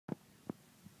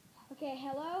Okay,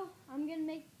 hello. I'm gonna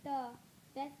make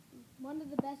one of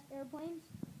the best airplanes.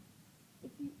 If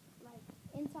you like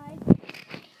inside.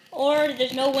 Or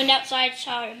there's no wind outside, so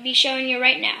I'll be showing you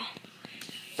right now.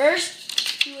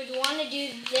 First, you would want to do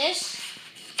this.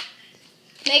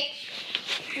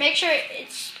 Make sure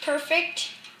it's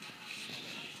perfect,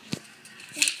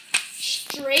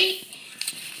 straight,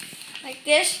 like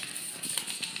this.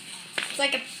 It's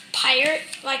like a pirate,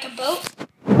 like a boat.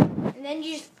 And then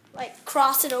you just like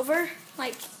cross it over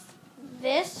like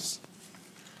this.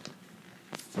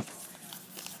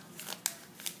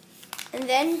 And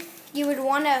then you would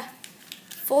want to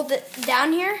fold it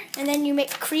down here, and then you make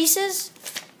creases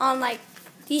on like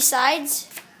these sides.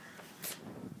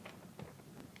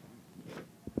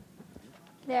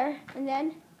 There, and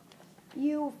then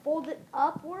you fold it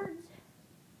upwards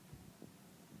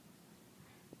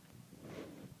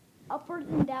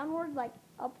and downward, like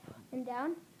up and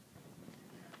down.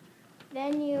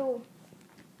 Then you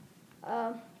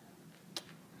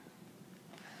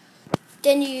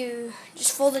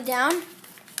just fold it down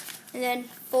and then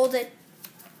fold it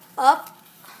up.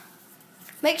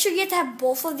 Make sure you get to have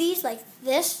both of these like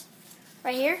this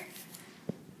right here.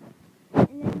 And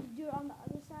then you do it on the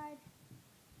other side.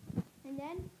 And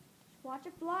then watch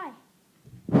it fly.